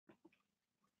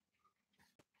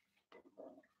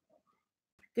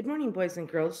Good morning, boys and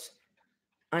girls.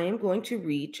 I am going to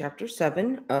read Chapter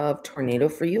 7 of Tornado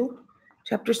for you.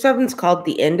 Chapter 7 is called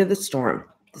The End of the Storm.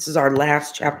 This is our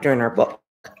last chapter in our book.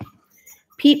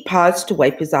 Pete paused to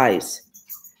wipe his eyes.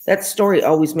 That story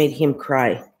always made him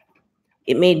cry.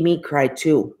 It made me cry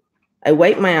too. I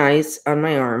wiped my eyes on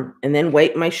my arm and then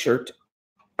wiped my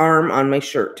arm on my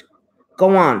shirt.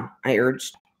 Go on, I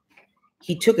urged.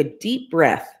 He took a deep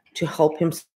breath to help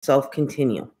himself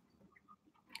continue.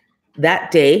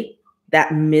 That day,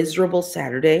 that miserable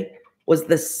Saturday, was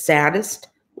the saddest,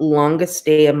 longest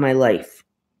day of my life.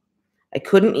 I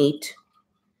couldn't eat.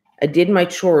 I did my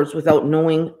chores without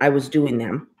knowing I was doing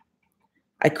them.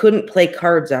 I couldn't play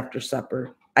cards after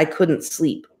supper. I couldn't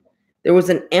sleep. There was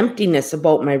an emptiness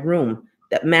about my room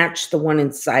that matched the one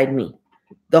inside me.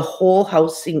 The whole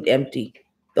house seemed empty.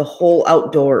 The whole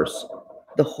outdoors.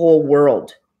 The whole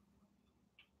world.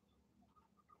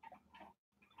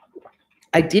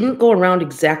 I didn't go around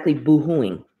exactly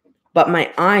boo-hooing, but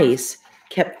my eyes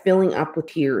kept filling up with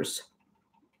tears.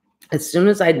 As soon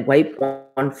as I'd wipe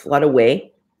one flood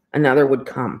away, another would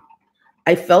come.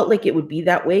 I felt like it would be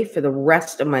that way for the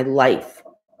rest of my life.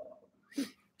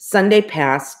 Sunday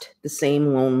passed the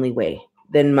same lonely way,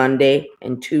 then Monday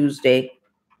and Tuesday.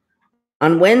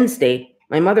 On Wednesday,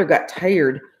 my mother got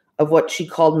tired of what she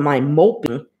called my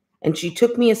moping, and she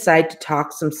took me aside to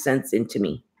talk some sense into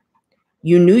me.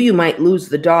 You knew you might lose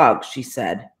the dog, she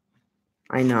said.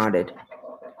 I nodded.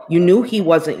 You knew he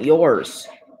wasn't yours.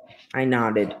 I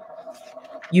nodded.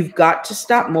 You've got to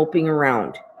stop moping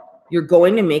around. You're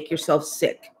going to make yourself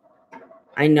sick.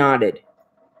 I nodded.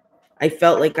 I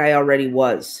felt like I already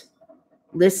was.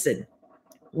 Listen,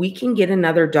 we can get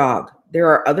another dog. There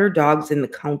are other dogs in the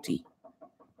county.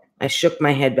 I shook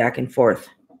my head back and forth.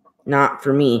 Not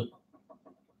for me.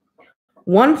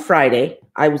 One Friday,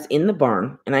 I was in the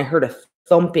barn and I heard a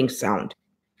thumping sound.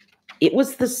 It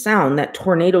was the sound that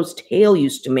Tornado's tail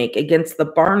used to make against the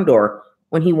barn door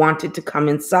when he wanted to come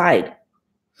inside.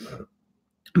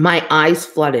 My eyes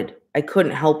flooded. I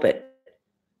couldn't help it.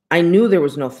 I knew there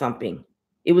was no thumping.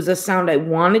 It was a sound I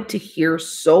wanted to hear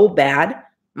so bad,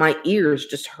 my ears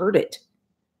just heard it.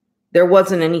 There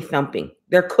wasn't any thumping.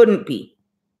 There couldn't be.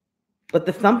 But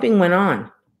the thumping went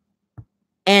on.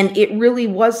 And it really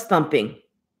was thumping.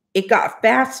 It got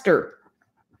faster.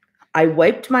 I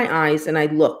wiped my eyes and I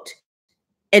looked.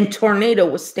 And Tornado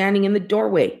was standing in the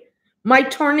doorway. My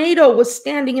Tornado was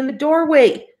standing in the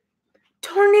doorway.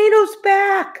 Tornado's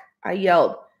back, I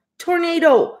yelled.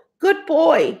 Tornado, good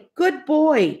boy, good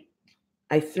boy.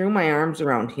 I threw my arms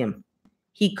around him.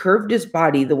 He curved his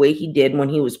body the way he did when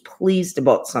he was pleased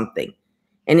about something,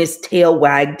 and his tail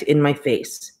wagged in my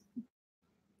face.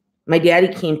 My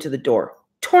daddy came to the door.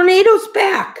 Tornado's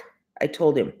back, I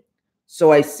told him.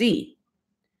 So I see.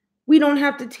 We don't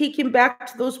have to take him back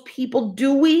to those people,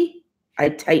 do we? I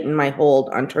tightened my hold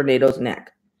on Tornado's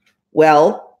neck.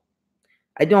 Well,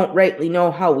 I don't rightly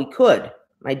know how we could,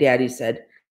 my daddy said.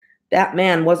 That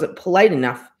man wasn't polite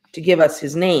enough to give us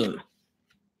his name.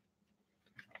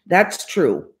 That's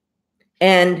true.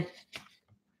 And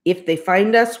if they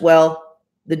find us, well,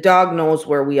 the dog knows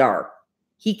where we are.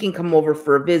 He can come over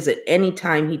for a visit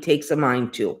anytime he takes a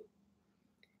mind to.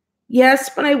 Yes,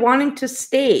 but I want him to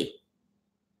stay.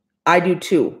 I do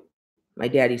too, my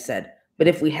daddy said. But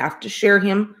if we have to share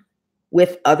him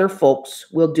with other folks,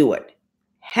 we'll do it.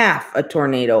 Half a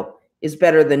Tornado is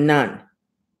better than none.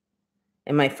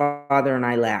 And my father and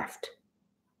I laughed.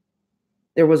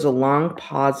 There was a long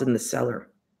pause in the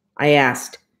cellar. I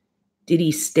asked, did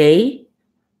he stay?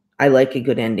 I like a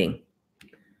good ending.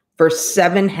 For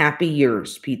 7 happy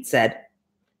years, Pete said.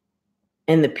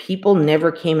 And the people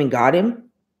never came and got him?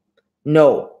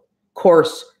 No. Of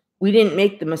course, we didn't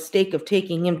make the mistake of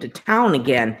taking him to town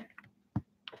again.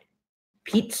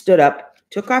 Pete stood up,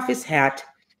 took off his hat,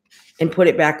 and put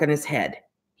it back on his head.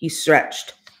 He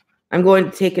stretched. I'm going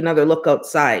to take another look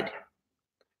outside.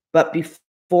 But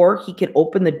before he could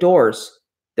open the doors,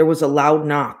 there was a loud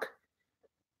knock.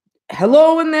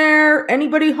 Hello in there?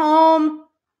 Anybody home?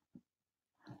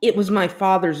 It was my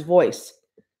father's voice.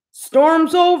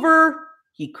 Storm's over,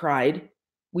 he cried.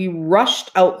 We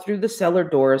rushed out through the cellar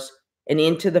doors and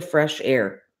into the fresh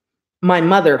air. My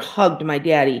mother hugged my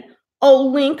daddy. Oh,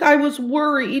 Link, I was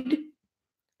worried.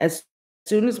 As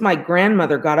soon as my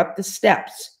grandmother got up the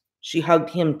steps, she hugged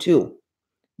him too.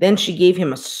 Then she gave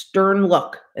him a stern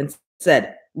look and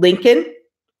said, Lincoln,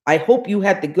 I hope you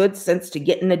had the good sense to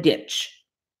get in a ditch.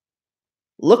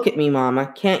 Look at me,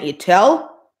 Mama. Can't you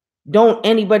tell? Don't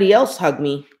anybody else hug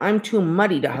me. I'm too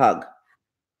muddy to hug.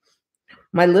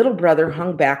 My little brother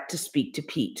hung back to speak to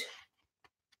Pete.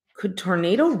 Could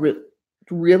Tornado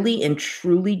really and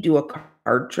truly do a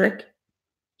card trick?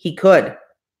 He could.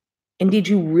 And did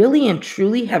you really and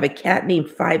truly have a cat named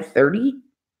 530?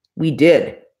 We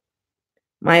did.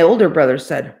 My older brother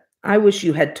said, I wish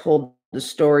you had told the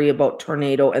story about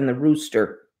Tornado and the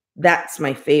rooster. That's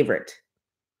my favorite.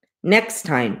 Next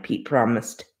time, Pete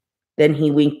promised. Then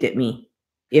he winked at me.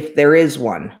 If there is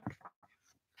one.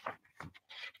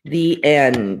 The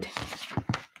end.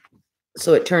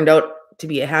 So it turned out to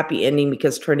be a happy ending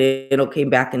because Tornado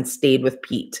came back and stayed with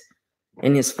Pete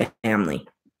and his family.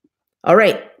 All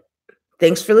right.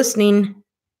 Thanks for listening.